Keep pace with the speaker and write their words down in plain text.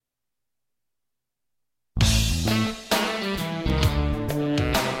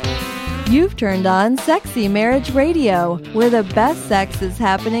You've turned on Sexy Marriage Radio, where the best sex is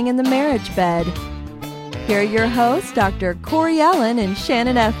happening in the marriage bed. Here are your hosts, Dr. Corey Allen and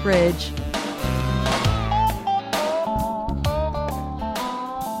Shannon Ethridge.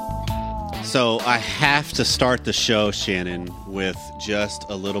 So I have to start the show, Shannon, with just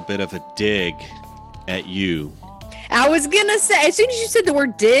a little bit of a dig at you. I was going to say, as soon as you said the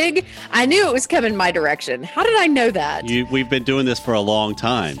word dig, I knew it was coming my direction. How did I know that? We've been doing this for a long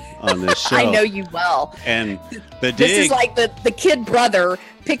time on this show. I know you well. And the dig... This is like the kid brother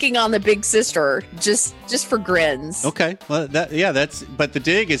picking on the big sister just for grins. Okay. Well, but the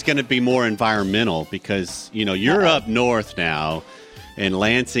dig is going to be more environmental because, you're up north now in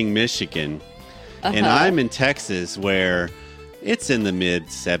Lansing, Michigan, and I'm in Texas where... It's in the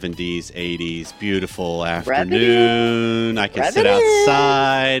mid-70s, 80s, beautiful afternoon. I can sit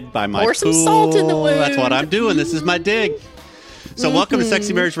outside by my pool. Pour some salt in the wound. That's what I'm doing. This is my dig. So welcome to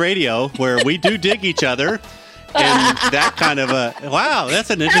Sexy Marriage Radio, where we do dig each other. And that kind of wow,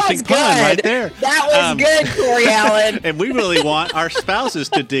 that's an interesting pun right there. That was good, Corey Allen. And we really want our spouses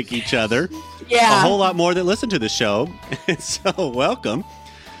to dig each other. Yeah. A whole lot more that listen to the show. So welcome.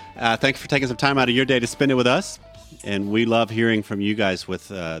 Thanks for taking some time out of your day to spend it with us. And we love hearing from you guys with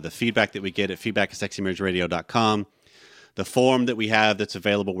the feedback that we get at feedback@sexymarriageradio.com. The form that we have that's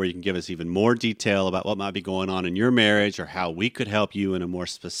available where you can give us even more detail about what might be going on in your marriage or how we could help you in a more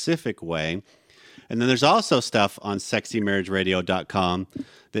specific way. And then there's also stuff on sexymarriageradio.com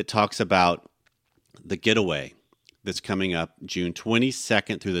that talks about the getaway that's coming up June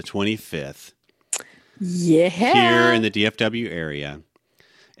 22nd through the 25th. Yeah. Here in the DFW area.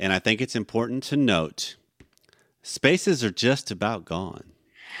 And I think it's important to note... spaces are just about gone.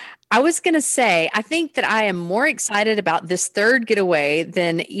 I was going to say, I think that I am more excited about this third getaway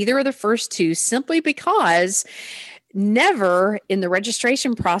than either of the first two, simply because never in the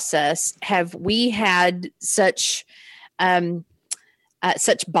registration process have we had such buy-in,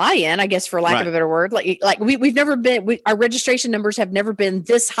 I guess, for lack of a better word. Like we've never been, our registration numbers have never been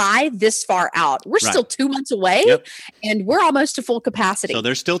this high, this far out. We're still 2 months away, and we're almost to full capacity. So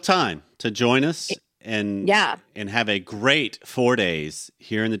there's still time to join us. And have a great 4 days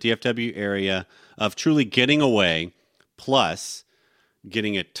here in the DFW area of truly getting away, plus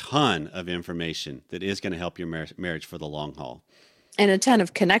getting a ton of information that is going to help your marriage for the long haul. And a ton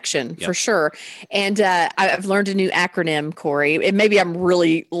of connection, for sure. And I've learned a new acronym, Corey. And maybe I'm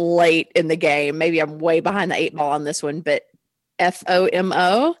really late in the game. Maybe I'm way behind the 8 ball on this one. But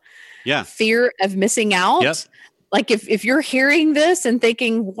FOMO, fear of missing out. Yep. Like if you're hearing this and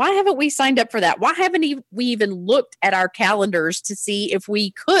thinking, why haven't we signed up for that? Why haven't we even looked at our calendars to see if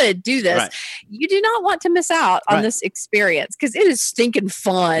we could do this? Right. You do not want to miss out on this experience because it is stinking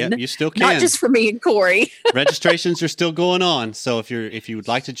fun. Yep, you still can. Not just for me and Corey. Registrations are still going on. So if you would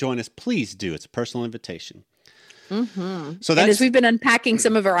like to join us, please do. It's a personal invitation. Mm-hmm. So as we've been unpacking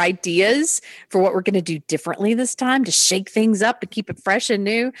some of our ideas for what we're going to do differently this time to shake things up, to keep it fresh and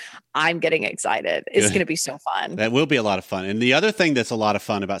new, I'm getting excited. It's going to be so fun. That will be a lot of fun. And the other thing that's a lot of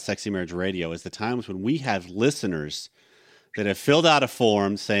fun about Sexy Marriage Radio is the times when we have listeners that have filled out a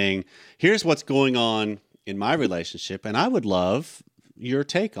form saying, here's what's going on in my relationship, and I would love your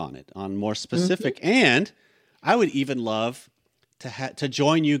take on it, on more specific. Mm-hmm. And I would even love to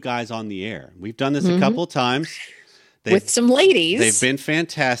join you guys on the air. We've done this a couple of times. With some ladies. They've been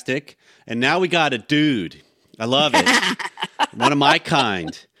fantastic. And now we got a dude. I love it. One of my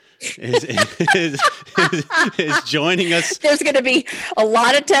kind is joining us. There's going to be a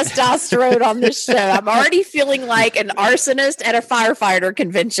lot of testosterone on this show. I'm already feeling like an arsonist at a firefighter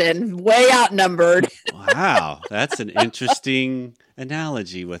convention, way outnumbered. Wow. That's an interesting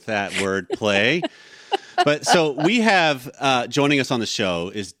analogy with that word play. But so we have joining us on the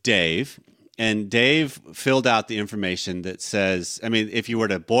show is Dave. And Dave filled out the information that says, I mean, if you were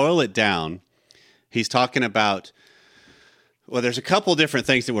to boil it down, he's talking about, well, there's a couple different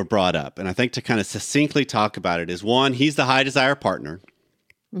things that were brought up. And I think to kind of succinctly talk about it is, one, he's the high desire partner.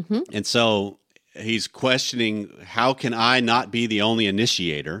 Mm-hmm. And so he's questioning, how can I not be the only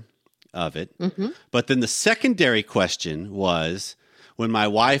initiator of it? Mm-hmm. But then the secondary question was, when my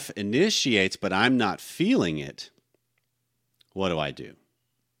wife initiates, but I'm not feeling it, what do I do?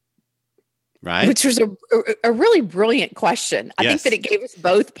 Right. Which was a really brilliant question. I think that it gave us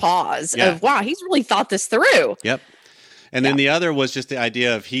both pause of, wow, he's really thought this through. Yep. And then the other was just the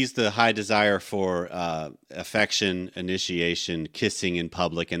idea of he's the high desire for affection, initiation, kissing in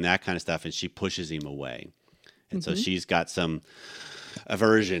public, and that kind of stuff. And she pushes him away. And so she's got some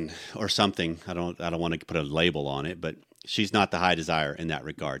aversion or something. I don't want to put a label on it, but she's not the high desire in that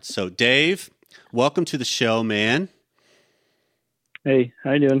regard. So Dave, welcome to the show, man. Hey,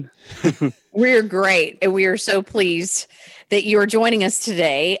 how you doing? We're great, and we are so pleased that you are joining us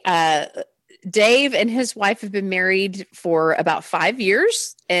today. Dave and his wife have been married for about 5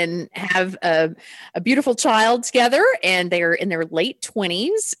 years and have a beautiful child together, and they are in their late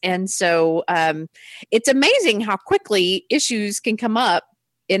 20s. And so it's amazing how quickly issues can come up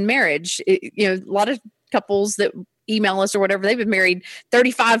in marriage. A lot of couples that email us or whatever, they've been married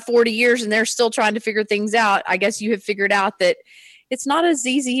 35, 40 years, and they're still trying to figure things out. I guess you have figured out that it's not as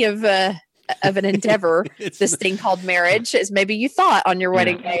easy of an endeavor, this thing called marriage, as maybe you thought on your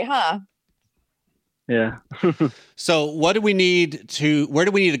wedding day, huh? Yeah. So where do we need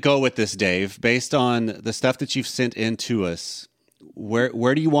to go with this, Dave? Based on the stuff that you've sent in to us,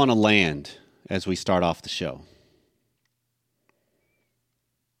 where do you want to land as we start off the show?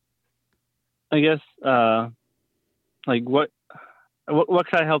 I guess, like what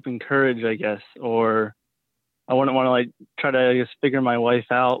could I help encourage, I guess, or I wouldn't want to like try to, I guess, figure my wife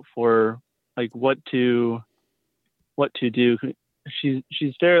out for like what to do.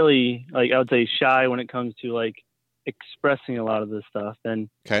 She's fairly, like, I would say, shy when it comes to like expressing a lot of this stuff. And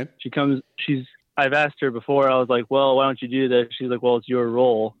Okay. I've asked her before, I was like, well, why don't you do this? She's like, well, it's your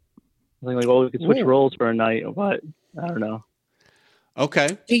role. I was like, well, we could switch roles for a night, but I don't know.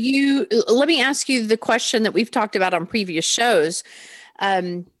 Okay. Let me ask you the question that we've talked about on previous shows.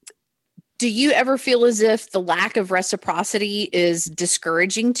 Do you ever feel as if the lack of reciprocity is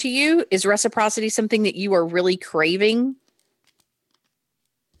discouraging to you? Is reciprocity something that you are really craving?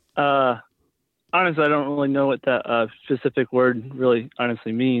 Honestly, I don't really know what that specific word really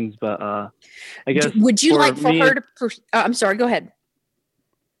honestly means, but I guess. Would you like for her to? I'm sorry. Go ahead.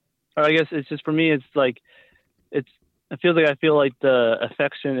 I guess it's just for me. It's like it feels like I feel like the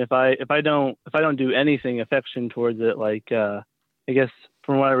affection. If I don't do anything, affection towards it. Like I guess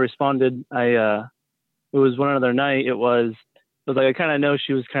from what I responded, it was one other night. It was like I kind of know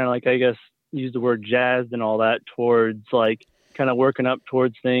she was kind of like, I guess, use the word jazzed and all that towards like kind of working up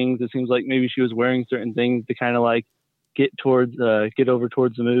towards things. It seems like maybe she was wearing certain things to kind of like get over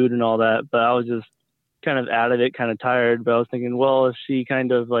towards the mood and all that. But I was just kind of out of it, kind of tired. But I was thinking, well, if she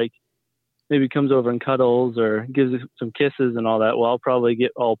kind of like maybe comes over and cuddles or gives some kisses and all that, well, I'll probably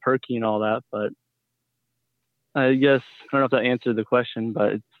get all perky and all that. But I guess I don't know if that answered the question,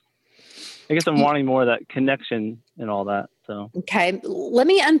 but I guess I'm wanting more of that connection and all that. So okay, let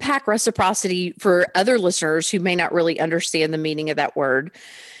me unpack reciprocity for other listeners who may not really understand the meaning of that word.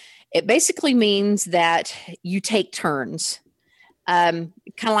 It basically means that you take turns, kind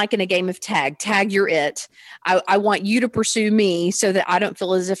of like in a game of tag. Tag, you're it. I want you to pursue me so that I don't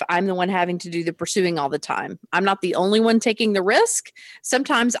feel as if I'm the one having to do the pursuing all the time. I'm not the only one taking the risk.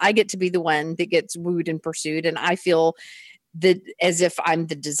 Sometimes I get to be the one that gets wooed and pursued, and I feel that as if I'm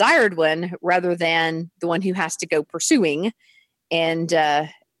the desired one rather than the one who has to go pursuing and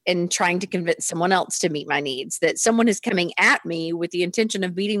trying to convince someone else to meet my needs, that someone is coming at me with the intention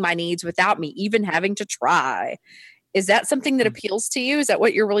of meeting my needs without me even having to try. Is that something that appeals to you? Is that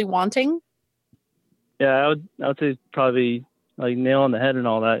what you're really wanting? Yeah, I would say probably like nail on the head and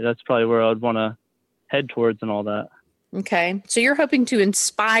all that. That's probably where I would want to head towards and all that. Okay. So you're hoping to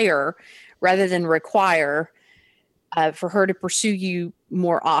inspire rather than require for her to pursue you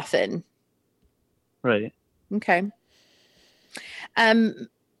more often. Right. Okay.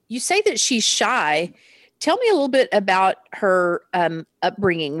 You say that she's shy. Tell me a little bit about her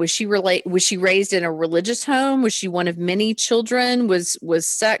upbringing. Was she raised in a religious home? Was she one of many children? Was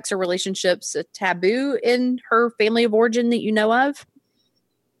sex or relationships a taboo in her family of origin that you know of?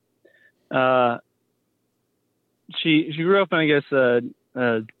 She grew up in, I guess, a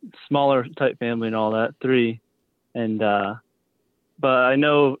smaller type family and all that, 3. And, but I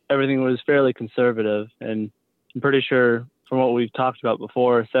know everything was fairly conservative, and I'm pretty sure from what we've talked about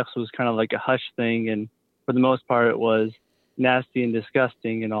before, sex was kind of like a hush thing. And for the most part, it was nasty and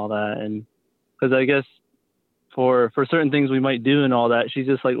disgusting and all that. And because I guess for certain things we might do and all that, she's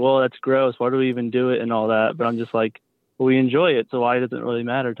just like, well, that's gross. Why do we even do it and all that? But I'm just like, well, we enjoy it, so why does it really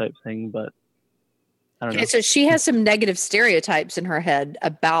matter type thing. But I don't know. So she has some negative stereotypes in her head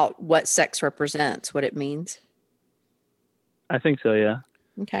about what sex represents, what it means. I think so, yeah.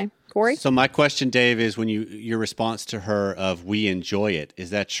 Okay. Corey? So my question, Dave, is when your response to her of "we enjoy it," is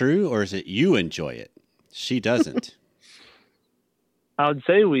that true, or is it you enjoy it? She doesn't. I would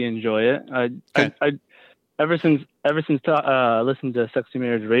say we enjoy it. I ever since listened to Sexy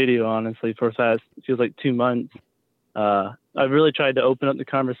Marriage Radio, honestly, for the past, it feels like 2 months, I've really tried to open up the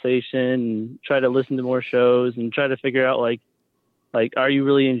conversation and try to listen to more shows and try to figure out like, are you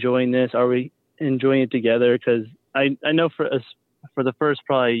really enjoying this? Are we enjoying it together? Because I know for the first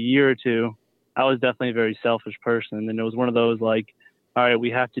probably year or two, I was definitely a very selfish person. And it was one of those, like, all right,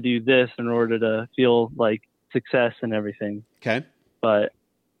 we have to do this in order to feel like success and everything. Okay. But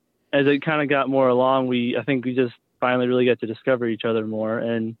as it kind of got more along, I think we just finally really got to discover each other more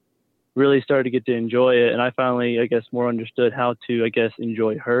and really started to get to enjoy it. And I finally, I guess, more understood how to, I guess,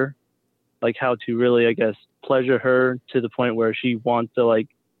 enjoy her, like how to really, I guess, pleasure her to the point where she wants to like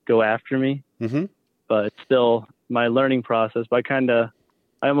go after me. Mm-hmm. But it's still my learning process. But I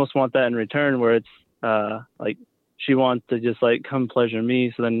almost want that in return, where it's like she wants to just like come pleasure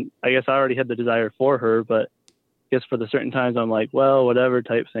me. So then I guess I already had the desire for her, but I guess for the certain times I'm like, well, whatever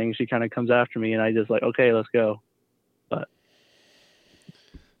type thing. She kind of comes after me, and I just like, okay, let's go. But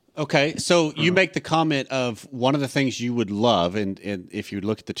okay, so you make the comment of one of the things you would love, and if you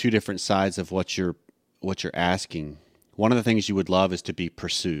look at the two different sides of what you're asking, one of the things you would love is to be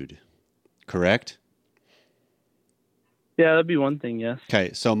pursued, correct? Yeah, that'd be one thing. Yes.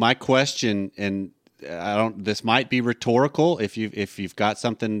 Okay, so my question, and this might be rhetorical. If you've got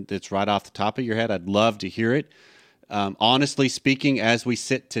something that's right off the top of your head, I'd love to hear it. Honestly speaking, as we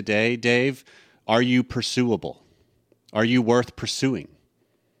sit today, Dave, are you pursuable? Are you worth pursuing?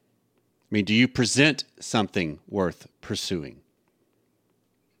 I mean, do you present something worth pursuing?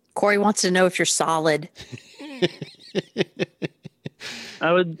 Corey wants to know if you're solid.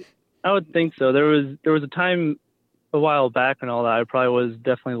 I would think so. There was a time a while back and all that. I probably was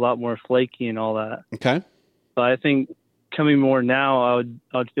definitely a lot more flaky and all that. Okay. But I think coming more now, I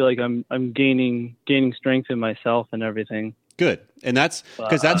would feel like I'm gaining strength in myself and everything. Good. And that's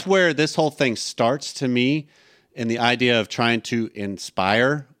because that's where this whole thing starts to me, in the idea of trying to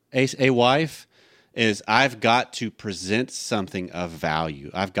inspire a wife, is I've got to present something of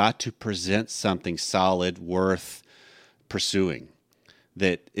value. I've got to present something solid, worth pursuing,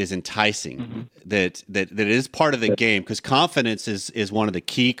 that is enticing, that is part of the game, because confidence is one of the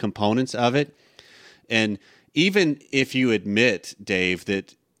key components of it. And even if you admit, Dave,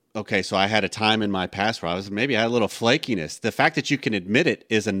 that, okay, so I had a time in my past where I had a little flakiness, the fact that you can admit it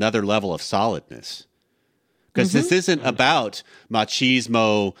is another level of solidness. Because this isn't about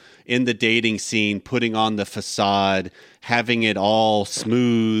machismo in the dating scene, putting on the facade, having it all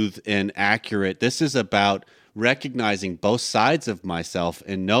smooth and accurate. This is about recognizing both sides of myself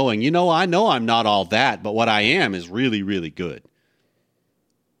and knowing, I know I'm not all that, but what I am is really, really good.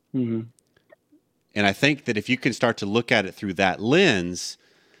 Mm-hmm. And I think that if you can start to look at it through that lens,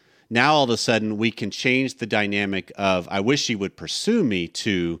 now all of a sudden we can change the dynamic of, I wish he would pursue me,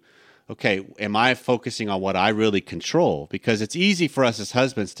 to, okay, am I focusing on what I really control? Because it's easy for us as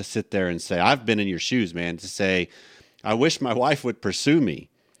husbands to sit there and say, I've been in your shoes, man, to say, I wish my wife would pursue me.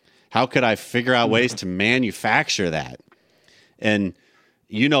 How could I figure out ways to manufacture that? And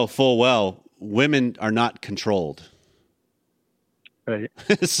you know full well, women are not controlled. Right.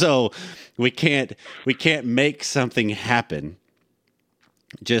 So we can't make something happen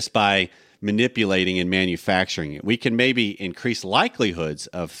just by manipulating and manufacturing it. We can maybe increase likelihoods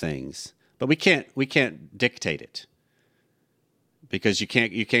of things, but we can't dictate it, because you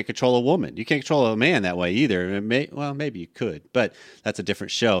can't control a woman. You can't control a man that way either. Maybe you could, but that's a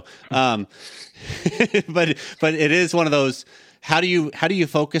different show. But it is one of those. How do you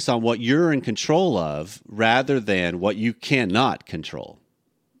focus on what you're in control of rather than what you cannot control?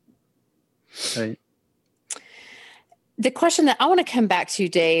 Right. The question that I want to come back to,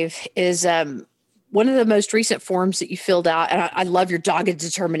 Dave, is one of the most recent forms that you filled out, and I love your dogged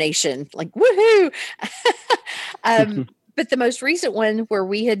determination, like woohoo! But the most recent one, where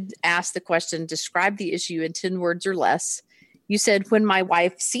we had asked the question, describe the issue in 10 words or less, you said, when my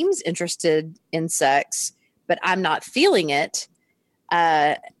wife seems interested in sex, but I'm not feeling it,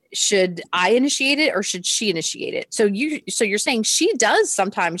 should I initiate it or should she initiate it? So you're saying she does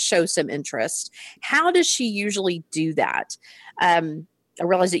sometimes show some interest. How does she usually do that? I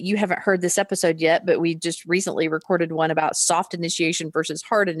realize that you haven't heard this episode yet, but we just recently recorded one about soft initiation versus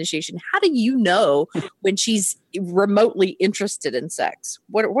hard initiation. How do you know when she's remotely interested in sex?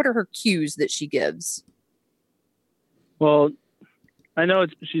 What are her cues that she gives? Well, I know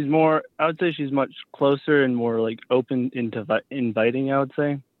I would say she's much closer and more like open into inviting, I would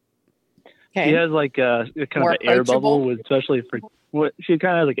say. Okay. She has like a kind More of an air bubble approachable? especially for what she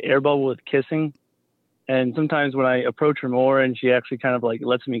kind of has like an air bubble with kissing. And sometimes when I approach her more and she actually kind of like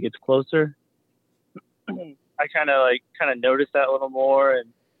lets me get closer, I kind of notice that a little more. And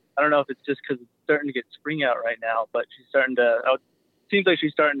I don't know if it's just because it's starting to get spring out right now, but she's starting to, it seems like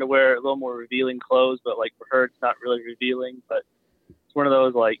she's starting to wear a little more revealing clothes, but like for her, it's not really revealing, but it's one of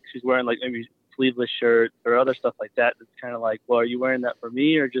those, like she's wearing like maybe sleeveless shirts or other stuff like that. That's kind of like, well, are you wearing that for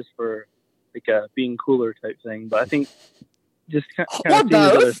me or just for like a being cooler type thing? But I think just kind of seeing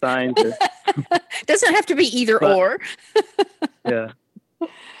those other signs. Doesn't have to be either or. Yeah.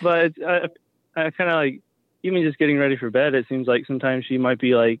 But I kind of like, even just getting ready for bed, it seems like sometimes she might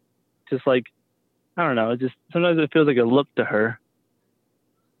be like, just like, I don't know, sometimes it feels like a look to her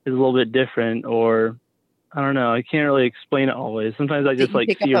is a little bit different, or I don't know. I can't really explain it always. Sometimes I just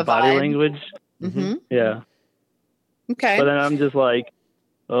like see your body language. Mm-hmm. Yeah. Okay. But then I'm just like,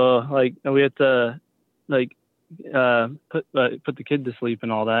 oh, like we have to like put the kid to sleep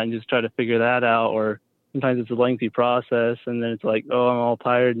and all that, and just try to figure that out. Or sometimes it's a lengthy process, and then it's like, oh, I'm all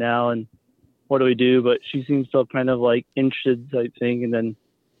tired now, and what do we do? But she seems still kind of like interested type thing, and then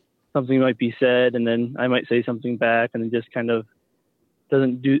something might be said, and then I might say something back, and it just kind of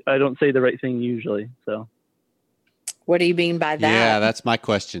I don't say the right thing usually. So what do you mean by that? Yeah, that's my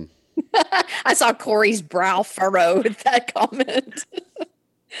question. I saw Corey's brow furrow with that comment.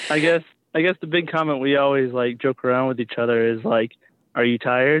 I guess the big comment we always like joke around with each other is like, are you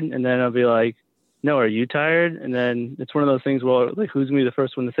tired? And then I'll be like, no, are you tired? And then it's one of those things, well, like, who's going to be the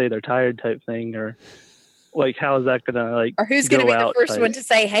first one to say they're tired type thing? Or like, how is that going to like, or who's going to be the first type? one to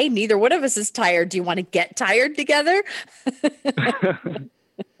say, hey, neither one of us is tired. Do you want to get tired together?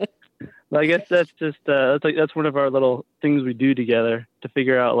 Well, I guess that's just, that's one of our little things we do together to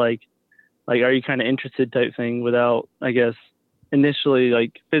figure out like, are you kind of interested type thing without, I guess, initially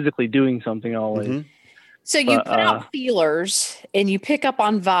like physically doing something always. Mm-hmm. So you put out feelers and you pick up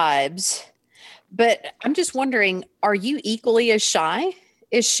on vibes, but I'm just wondering, are you equally as shy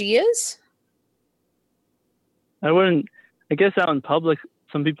as she is? I guess out in public,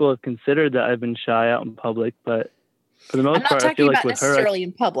 some people have considered that I've been shy out in public, but for the most part, I feel like with her, necessarily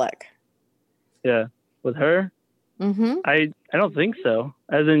in public. Yeah. With her, mm-hmm. I don't think so.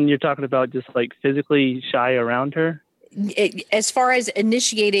 As in, you're talking about just like physically shy around her? As far as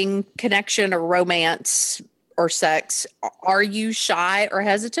initiating connection or romance or sex, are you shy or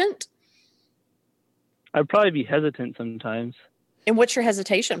hesitant? I'd probably be hesitant sometimes. And what's your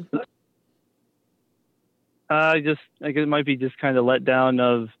hesitation? I guess it might be just kind of let down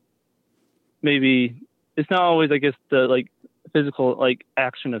of maybe it's not always, I guess, the like physical like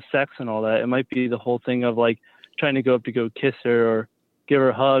action of sex and all that. It might be the whole thing of like trying to go up to go kiss her or give her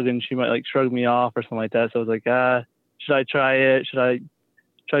a hug, and she might like shrug me off or something like that. So I was like, should I try it? Should I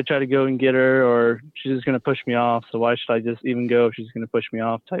try to go and get her, or she's just going to push me off? So why should I just even go if she's going to push me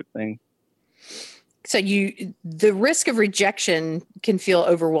off type thing? So the risk of rejection can feel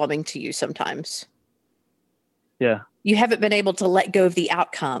overwhelming to you sometimes. Yeah. You haven't been able to let go of the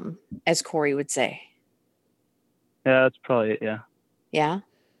outcome, as Corey would say. Yeah, that's probably it. Yeah. Yeah.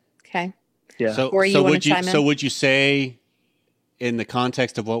 Okay. Yeah. So would you say, in the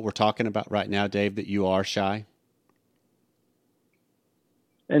context of what we're talking about right now, Dave, that you are shy?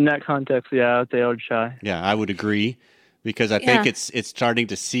 In that context, yeah, I'd say I would shy. Yeah, I would agree, because I think it's starting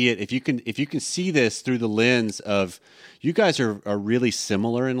to see it. If you can see this through the lens of, you guys are really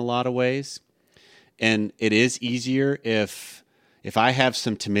similar in a lot of ways, and it is easier if I have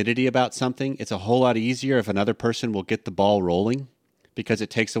some timidity about something. It's a whole lot easier if another person will get the ball rolling, because it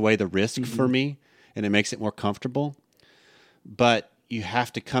takes away the risk for me and it makes it more comfortable. But you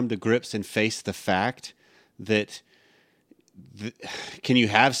have to come to grips and face the fact that can you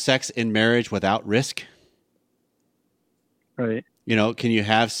have sex in marriage without risk? Right. You know, can you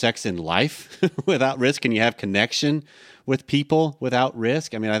have sex in life without risk? Can you have connection with people without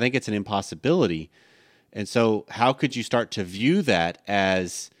risk? I mean, I think it's an impossibility. And so how could you start to view that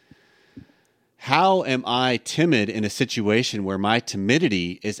as, how am I timid in a situation where my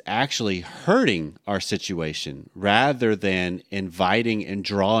timidity is actually hurting our situation, rather than inviting and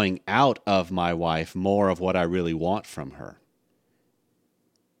drawing out of my wife more of what I really want from her?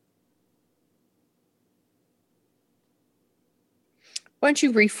 Why don't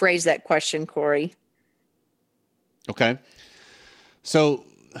you rephrase that question, Corey? Okay. So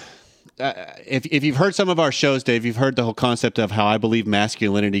if you've heard some of our shows, Dave, you've heard the whole concept of how I believe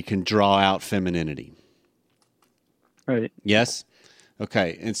masculinity can draw out femininity. Right. Yes?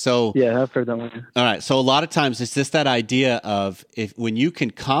 Okay. And so... Yeah, I've heard that one. All right. So a lot of times it's just that idea of, when you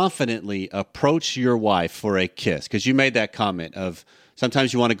can confidently approach your wife for a kiss, because you made that comment of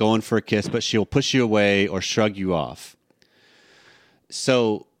sometimes you want to go in for a kiss, but she'll push you away or shrug you off.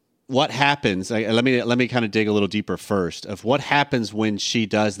 So what happens? Let me kind of dig a little deeper first. Of what happens when she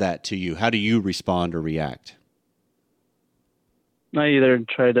does that to you? How do you respond or react? I either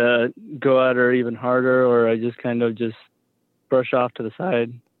try to go at her even harder, or I just kind of just brush off to the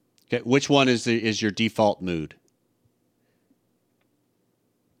side. Okay, which one is your default mood?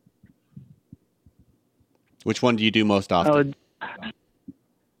 Which one do you do most often?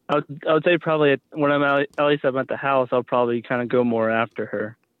 I would say probably when I'm at least I'm at the house, I'll probably kind of go more after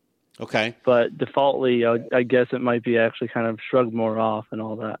her. Okay. But defaultly, I guess it might be actually kind of shrugged more off and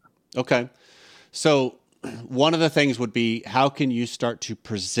all that. Okay. So one of the things would be, how can you start to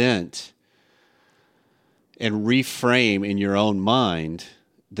present and reframe in your own mind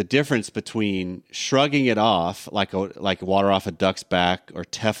the difference between shrugging it off like water off a duck's back, or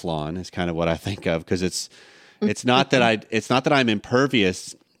Teflon is kind of what I think of, because it's not that I'm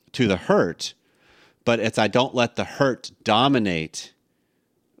impervious to the hurt, but I don't let the hurt dominate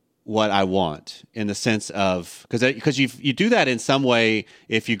what I want, in the sense of, because you do that in some way.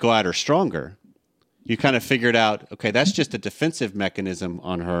 If you go at her stronger, you kind of figured out, okay, that's just a defensive mechanism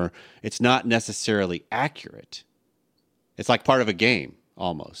on her. It's not necessarily accurate. It's like part of a game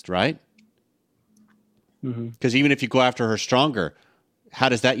almost, right? Because even if you go after her stronger, how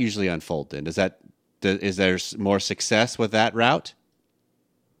does that usually unfold then? Is there more success with that route?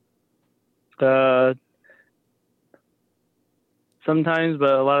 Sometimes,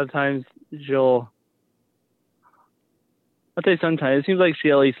 but a lot of times I'd say sometimes. It seems like she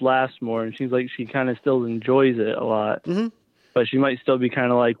at least laughs more, and seems like she kind of still enjoys it a lot. Mm-hmm. But she might still be kind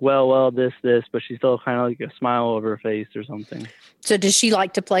of like, well, this, but she's still kind of like a smile over her face or something. So does she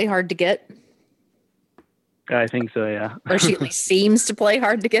like to play hard to get? I think so, yeah. Or she at least seems to play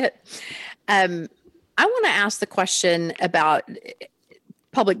hard to get. I want to ask the question about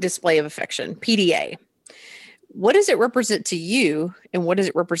public display of affection, PDA. What does it represent to you, and what does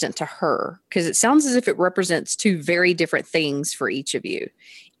it represent to her? Because it sounds as if it represents two very different things for each of you,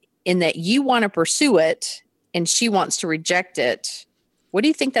 in that you want to pursue it and she wants to reject it. What do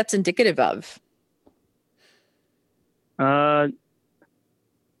you think that's indicative of? For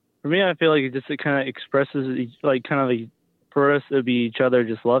me, I feel like it kind of expresses, for us, it'd be each other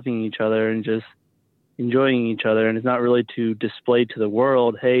just loving each other and just enjoying each other. And it's not really to display to the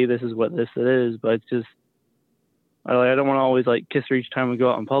world, hey, this is what this is, but it's just, I don't want to always kiss her each time we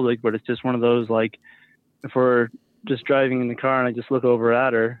go out in public, but it's just one of those, if we're just driving in the car and I just look over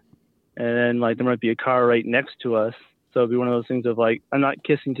at her, and then there might be a car right next to us. So it'd be one of those things of I'm not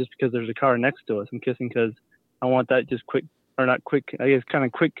kissing just because there's a car next to us. I'm kissing because I want that just quick, or not quick, I guess kind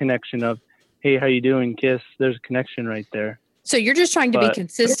of quick connection of, hey, how you doing? Kiss. There's a connection right there. So you're just trying to be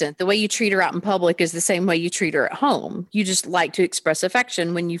consistent. The way you treat her out in public is the same way you treat her at home. You just like to express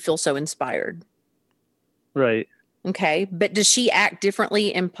affection when you feel so inspired. Right. Okay. But does she act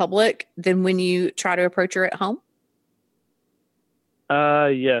differently in public than when you try to approach her at home?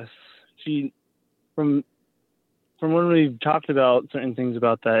 Yes. She, from when we've talked about certain things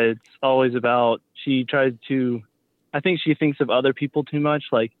about that, it's always about, I think she thinks of other people too much.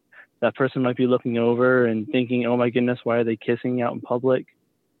 Like that person might be looking over and thinking, oh my goodness, why are they kissing out in public?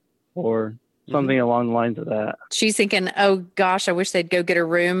 Or something along the lines of that. She's thinking, oh gosh, I wish they'd go get a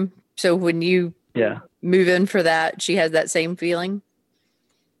room. So when you move in for that, she has that same feeling.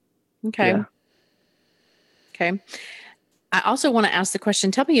 Okay. Yeah. Okay. I also want to ask the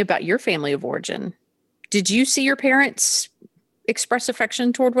question, tell me about your family of origin. Did you see your parents express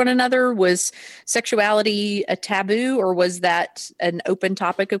affection toward one another? Was sexuality a taboo, or was that an open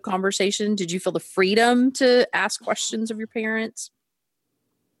topic of conversation? Did you feel the freedom to ask questions of your parents?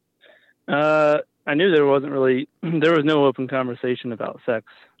 I knew there was no open conversation about sex.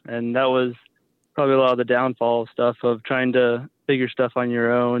 And that was probably a lot of the downfall stuff of trying to figure stuff on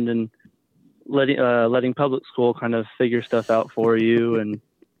your own and letting public school kind of figure stuff out for you.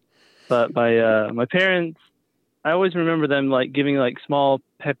 But my parents, I always remember them giving small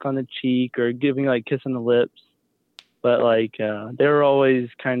peck on the cheek or giving kiss on the lips. But they were always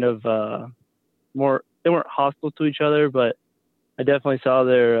kind of they weren't hostile to each other, but I definitely saw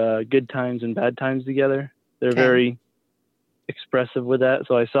their good times and bad times together. They're very expressive with that.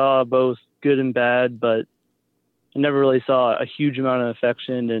 So I saw both good and bad, but I never really saw a huge amount of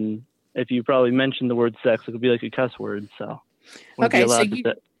affection. And if you probably mentioned the word sex, it would be like a cuss word. So wouldn't be allowed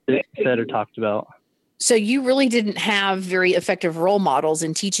to be said or talked about. So you really didn't have very effective role models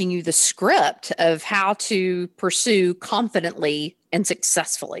in teaching you the script of how to pursue confidently and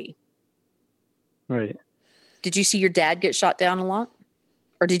successfully. Right. Did you see your dad get shot down a lot?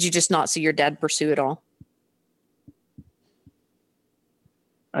 Or did you just not see your dad pursue it all?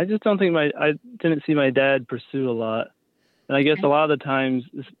 I just don't think I didn't see my dad pursue a lot. And I guess a lot of the times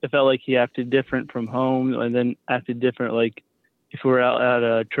it felt like he acted different from home, and then acted different. Like if we were out at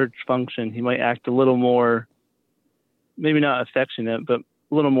a church function, he might act a little more, maybe not affectionate, but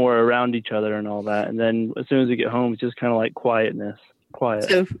a little more around each other and all that. And then as soon as we get home, it's just kind of like quiet.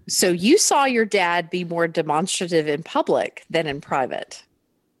 So you saw your dad be more demonstrative in public than in private.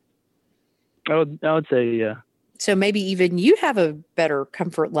 I would say, yeah. So maybe even you have a better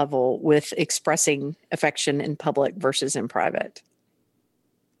comfort level with expressing affection in public versus in private.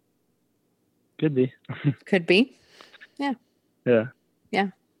 Could be. Could be. Yeah. Yeah.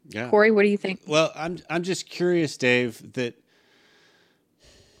 Corey, what do you think? Well, I'm just curious, Dave, that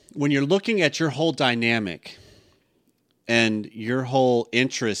when you're looking at your whole dynamic and your whole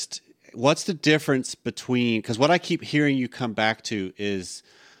interest, what's the difference between, because what I keep hearing you come back to is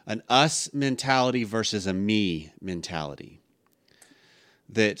an us mentality versus a me mentality.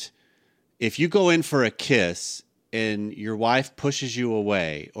 That if you go in for a kiss and your wife pushes you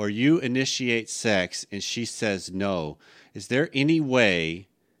away, or you initiate sex and she says no, is there any way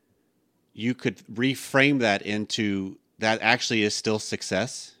you could reframe that into that actually is still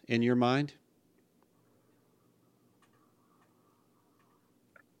success in your mind?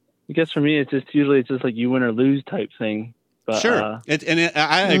 I guess for me, it's just like you win or lose type thing. But, sure.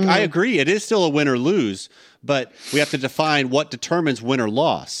 I agree. It is still a win or lose, but we have to define what determines win or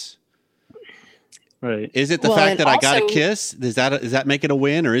loss. Right. Is it the fact that I got a kiss? Does that make it a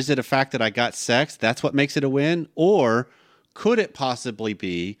win? Or is it a fact that I got sex? That's what makes it a win? Or could it possibly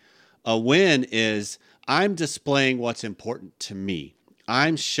be a win is I'm displaying what's important to me.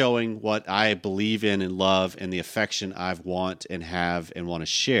 I'm showing what I believe in and love and the affection I want and have and want to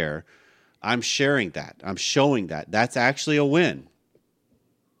share. I'm sharing that. I'm showing that. That's actually a win.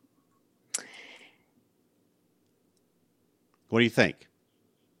 What do you think?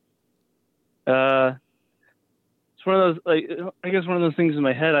 It's one of those, I guess one of those things in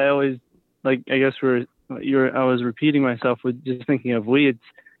my head. I always I was repeating myself with just thinking of we. I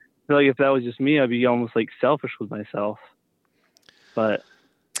feel like if that was just me, I'd be almost like selfish with myself. But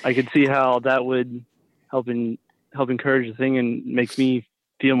I could see how that would help encourage the thing and make me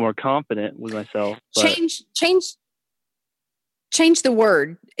feel more confident with myself. But Change the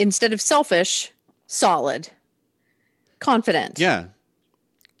word. Instead of selfish, solid, confident. Yeah.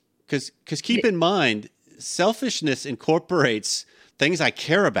 Because keep in mind, selfishness incorporates things I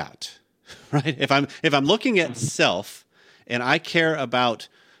care about, right? If I'm looking at self and I care about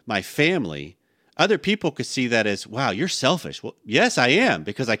my family, other people could see that as, wow, you're selfish. Well, yes, I am,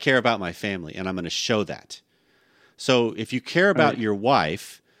 because I care about my family and I'm going to show that. So if you care about your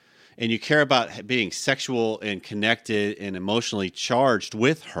wife and you care about being sexual and connected and emotionally charged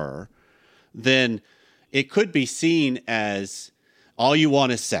with her, then it could be seen as all you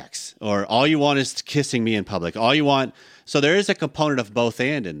want is sex, or all you want is kissing me in public. All you want. So there is a component of both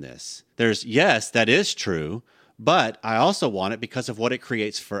and in this. There's, yes, that is true, but I also want it because of what it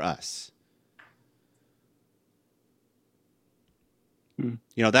creates for us. You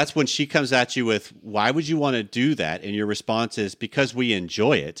know, that's when she comes at you with, why would you want to do that? And your response is, because we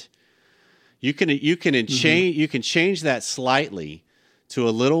enjoy it. You can change that slightly to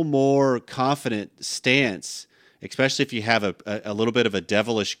a little more confident stance, especially if you have a little bit of a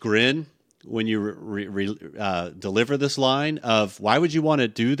devilish grin when you deliver this line of, why would you want to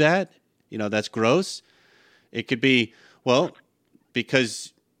do that? You know, that's gross. It could be, well,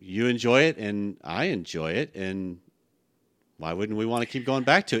 because you enjoy it and I enjoy it, and why wouldn't we want to keep going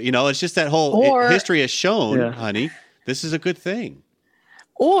back to it? You know, it's just that whole history has shown, honey, this is a good thing.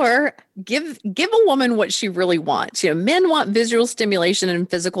 Or give a woman what she really wants. You know, men want visual stimulation and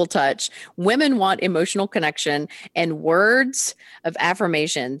physical touch. Women want emotional connection and words of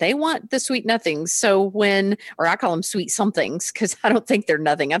affirmation. They want the sweet nothings. So or I call them sweet somethings, because I don't think they're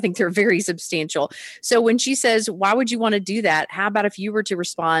nothing. I think they're very substantial. So when she says, why would you want to do that? How about if you were to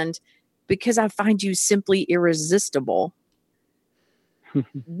respond, because I find you simply irresistible?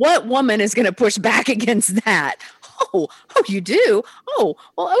 What woman is going to push back against that? Oh, you do? Oh,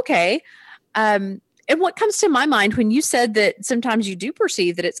 well, okay. And what comes to my mind when you said that sometimes you do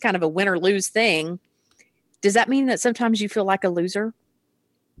perceive that it's kind of a win or lose thing, does that mean that sometimes you feel like a loser?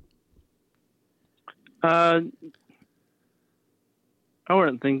 I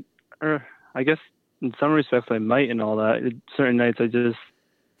wouldn't think, or I guess in some respects I might and all that. Certain nights I just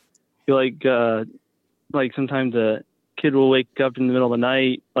feel like sometimes a kid will wake up in the middle of the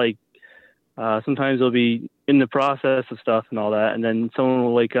night, sometimes they'll be in the process of stuff and all that, and then someone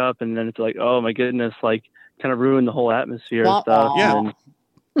will wake up and then it's like, oh my goodness, like kind of ruin the whole atmosphere and stuff. Yeah.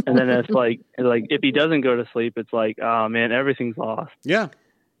 And then it's like if he doesn't go to sleep, it's like, oh man, everything's lost. Yeah.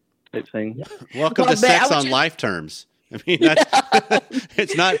 Type thing. Yeah. Welcome to sex on life terms. I mean, that's,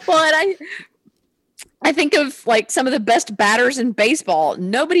 it's not. Well, and I think of like some of the best batters in baseball.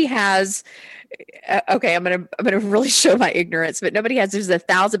 Nobody has. Okay, I'm gonna really show my ignorance, but nobody has. There's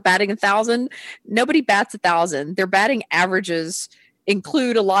 1,000 batting 1,000. Nobody bats 1,000. Their batting averages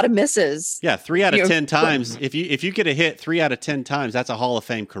include a lot of misses. Yeah, 3 out of 10 times. If you get a hit 3 out of 10 times, that's a Hall of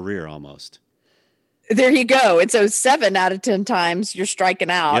Fame career almost. There you go. And so 7 out of 10 times you're striking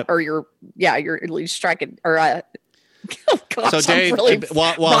out, yep. or you're at least striking, or Oh, gosh, So Dave, I'm really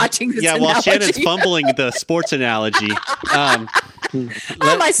while botching this while Shannon's analogy. fumbling the sports analogy,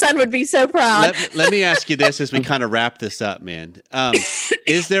 Oh, my son would be so proud. let me ask you this as we kind of wrap this up, man.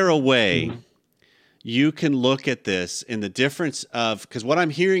 Is there a way you can look at this in the difference of, because what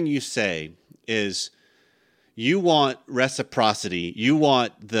I'm hearing you say is you want reciprocity, you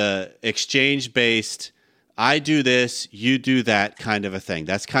want the exchange-based, I do this, you do that kind of a thing.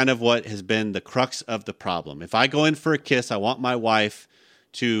 That's kind of what has been the crux of the problem. If I go in for a kiss, I want my wife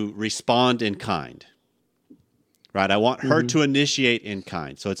to respond in kind. Right? I want her to initiate in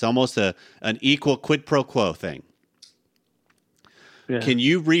kind. So it's almost an equal quid pro quo thing. Yeah. Can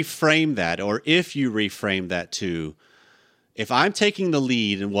you reframe that? Or if you reframe that to, if I'm taking the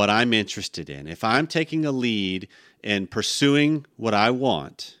lead in what I'm interested in, if I'm taking a lead in pursuing what I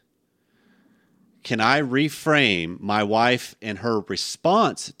want, can I reframe my wife and her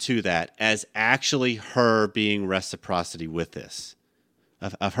response to that as actually her being reciprocity with this?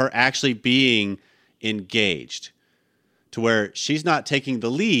 Of her actually being engaged to where she's not taking the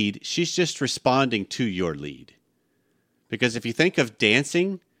lead, she's just responding to your lead. Because if you think of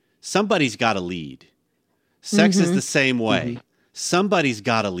dancing, somebody's got to lead. Sex is the same way. Somebody's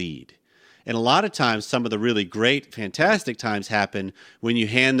got to lead. And a lot of times, some of the really great, fantastic times happen when you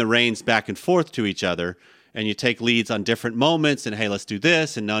hand the reins back and forth to each other and you take leads on different moments and, hey, let's do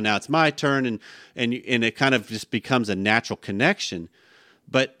this. And no, now it's my turn. And it kind of just becomes a natural connection.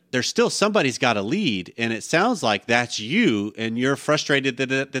 But there's still somebody's got to lead. And it sounds like that's you and you're frustrated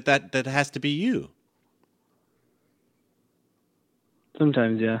that has to be you.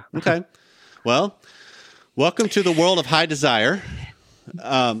 Sometimes, yeah. Okay. Well, welcome to the world of high desire.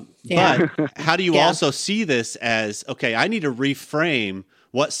 Yeah. But how do you Yeah. also see this as, okay, I need to reframe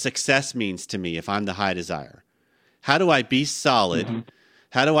what success means to me if I'm the high desire? How do I be solid?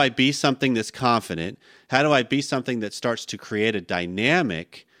 How do I be something that's confident? How do I be something that starts to create a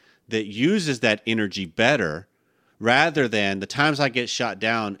dynamic that uses that energy better rather than the times I get shot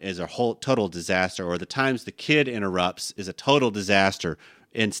down is a whole total disaster, or the times the kid interrupts is a total disaster.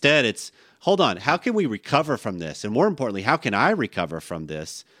 Instead, it's, hold on, how can we recover from this? And more importantly, how can I recover from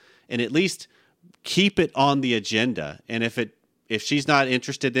this and at least keep it on the agenda? And if she's not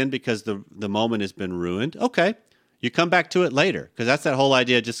interested in because the moment has been ruined, okay, you come back to it later, because that's that whole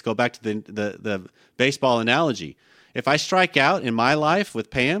idea. Just go back to the baseball analogy. If I strike out in my life with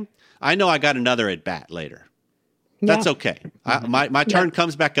Pam, I know I got another at bat later. That's okay. My turn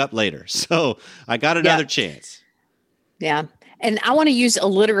comes back up later. So I got another chance. Yeah. And I want to use a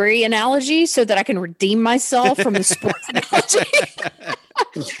literary analogy so that I can redeem myself from the sports analogy.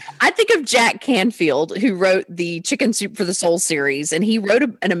 I think of Jack Canfield, who wrote the Chicken Soup for the Soul series. And he wrote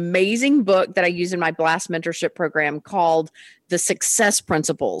an amazing book that I use in my Blast mentorship program called The Success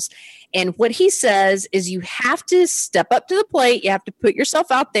Principles. And what he says is you have to step up to the plate. You have to put yourself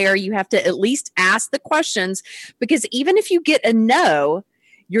out there. You have to at least ask the questions, because even if you get a no,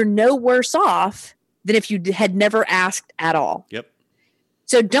 you're no worse off than if you had never asked at all. Yep.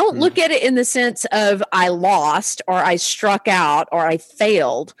 So don't look at it in the sense of I lost or I struck out or I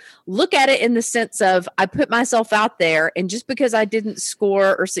failed. Look at it in the sense of I put myself out there, and just because I didn't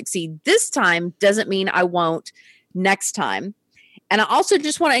score or succeed this time doesn't mean I won't next time. And I also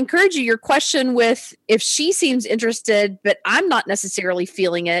just want to encourage you, your question with if she seems interested, but I'm not necessarily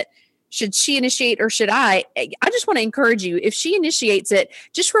feeling it, should she initiate or should I? I just want to encourage you, if she initiates it,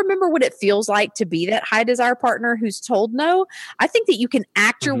 just remember what it feels like to be that high desire partner who's told no. I think that you can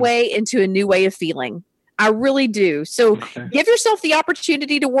act your way into a new way of feeling. I really do. So give yourself the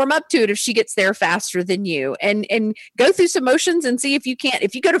opportunity to warm up to it if she gets there faster than you, and go through some motions and see if you can't.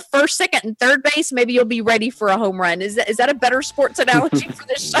 If you go to first, second, and third base, maybe you'll be ready for a home run. Is that a better sports analogy for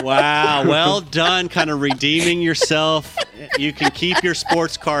this show? Wow. Well done. Kind of redeeming yourself. You can keep your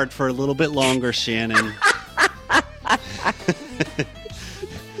sports card for a little bit longer, Shannon.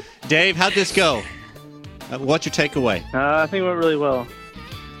 Dave, how'd this go? What's your takeaway? I think it went really well.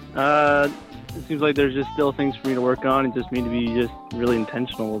 It seems like there's just still things for me to work on. It just me to be just really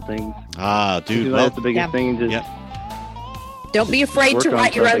intentional with things. Dude. That's the biggest thing. Just Don't be afraid to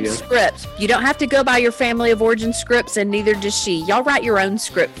write your own scripts. You don't have to go by your family of origin scripts, and neither does she. Y'all write your own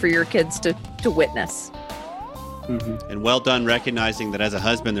script for your kids to witness. And well done recognizing that as a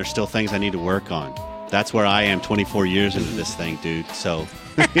husband, there's still things I need to work on. That's where I am 24 years into this thing, dude. So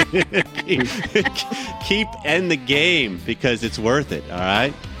keep in the game, because it's worth it. All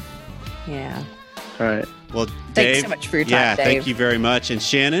right. Yeah. all right. Well, Thanks Dave, so much for your time, Dave. Thank you very much. And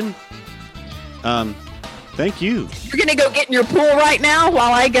Shannon, thank you. You're going to go get in your pool right now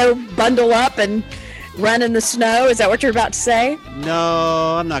while I go bundle up and run in the snow? Is that what you're about to say?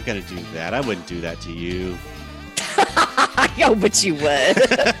 No, I'm not going to do that. I wouldn't do that to you. Oh, but you would.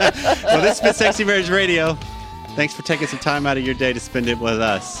 Well, this has been Sexy Marriage Radio. Thanks for taking some time out of your day to spend it with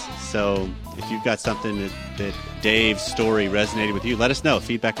us. So if you've got something that Dave's story resonated with you, let us know.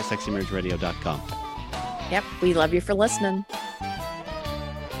 Feedback@sexymarriageradio.com. Yep. We love you for listening.